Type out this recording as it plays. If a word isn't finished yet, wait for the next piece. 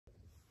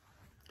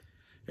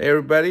Hey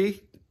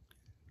everybody,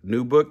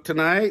 new book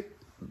tonight,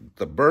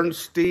 the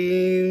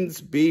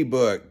Berenstains B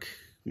Book.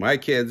 My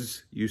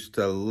kids used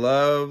to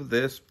love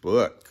this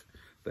book.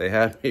 They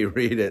had me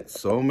read it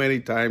so many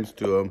times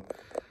to them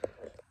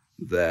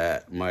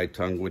that my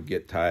tongue would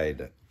get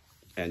tied.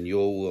 And you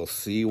will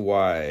see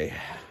why.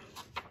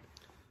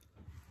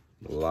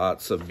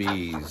 Lots of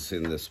bees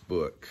in this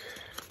book.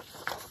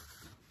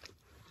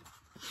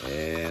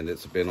 And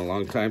it's been a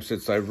long time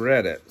since I've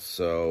read it,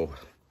 so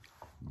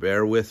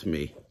bear with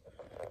me.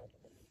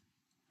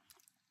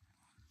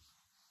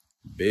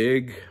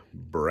 Big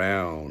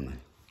Brown.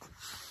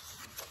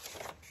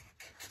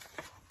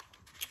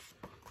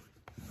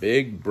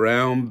 Big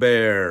brown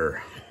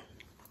bear.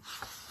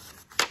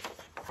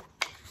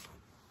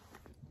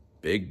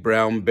 Big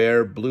brown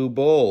bear, blue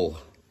bull.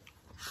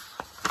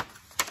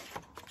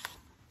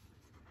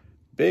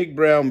 Big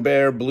brown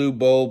bear, blue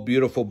bull,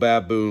 beautiful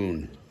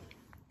baboon.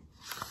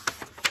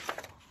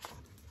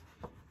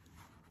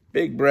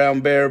 Big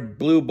brown bear,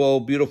 blue bull,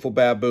 beautiful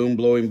baboon,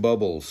 blowing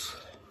bubbles.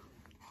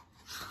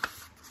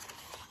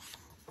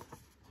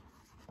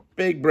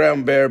 Big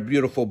brown bear,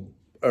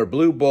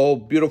 blue bull,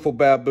 beautiful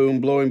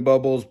baboon, blowing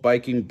bubbles,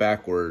 biking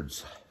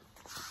backwards.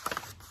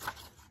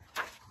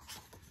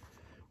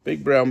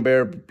 Big brown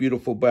bear,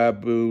 beautiful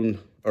baboon,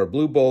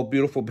 blue bull,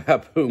 beautiful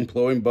baboon,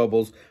 blowing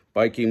bubbles,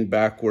 biking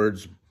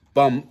backwards,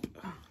 bump.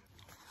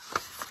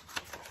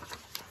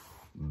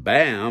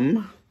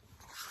 Bam.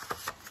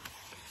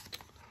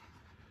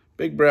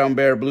 Big brown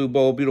bear, blue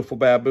bull, beautiful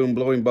baboon,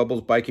 blowing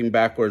bubbles, biking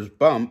backwards,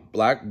 bump,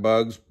 black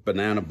bugs,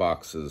 banana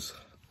boxes.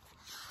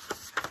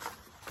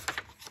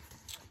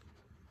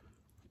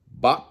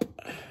 Bop.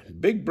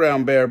 Big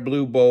brown bear,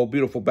 blue bull,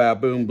 beautiful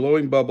baboon,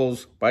 blowing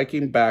bubbles,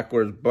 biking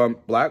backwards,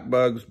 bump, black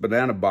bugs,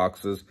 banana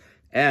boxes,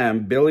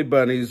 and Billy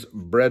Bunny's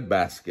bread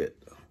basket.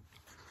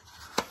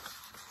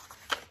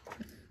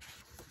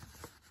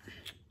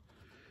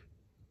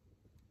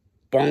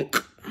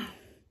 Bonk.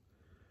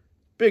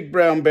 Big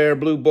brown bear,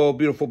 blue bull,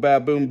 beautiful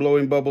baboon,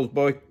 blowing bubbles,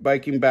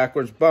 biking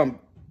backwards,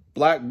 bump,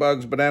 black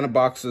bugs, banana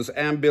boxes,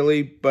 and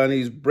Billy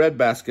Bunny's bread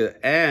basket,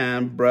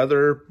 and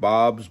Brother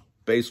Bob's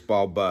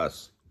baseball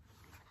bus.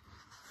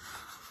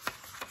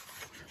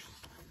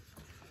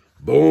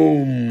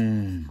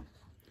 Boom.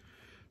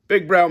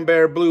 Big brown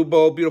bear, blue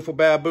bull, beautiful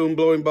baboon,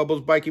 blowing bubbles,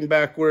 biking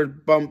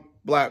backward, bump,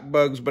 black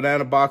bugs,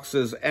 banana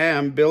boxes,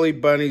 and Billy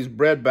Bunny's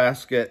bread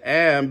basket,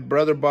 and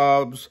Brother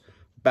Bob's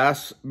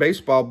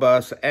baseball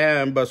bus,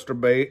 and Buster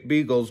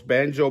Beagle's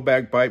banjo,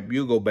 bagpipe,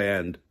 bugle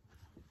band.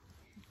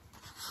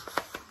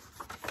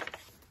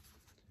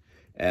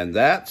 And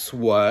that's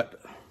what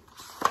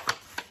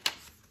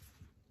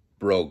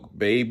broke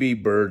Baby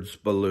Bird's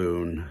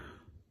balloon.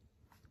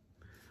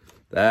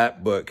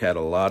 That book had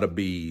a lot of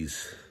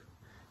bees,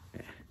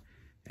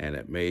 and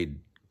it made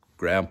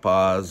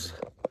Grandpa's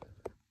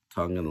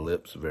tongue and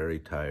lips very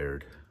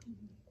tired.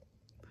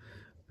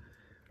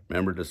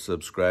 Remember to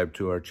subscribe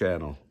to our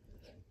channel.